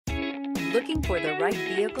Looking for the right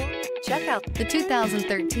vehicle? Check out the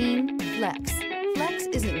 2013 Flex. Flex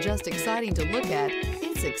isn't just exciting to look at,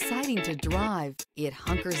 it's exciting to drive. It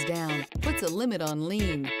hunkers down, puts a limit on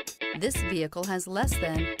lean. This vehicle has less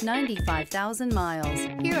than 95,000 miles.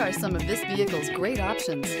 Here are some of this vehicle's great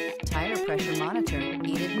options: tire pressure monitor,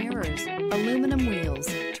 heated mirrors, aluminum wheels,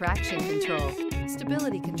 traction control,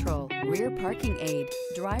 stability control, rear parking aid,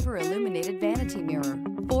 driver illuminated vanity mirror,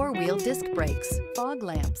 four-wheel disc brakes, fog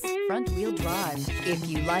lamps, front-wheel drive. If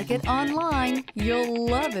you like it online, you'll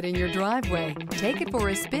love it in your driveway. Take it for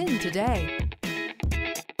a spin today.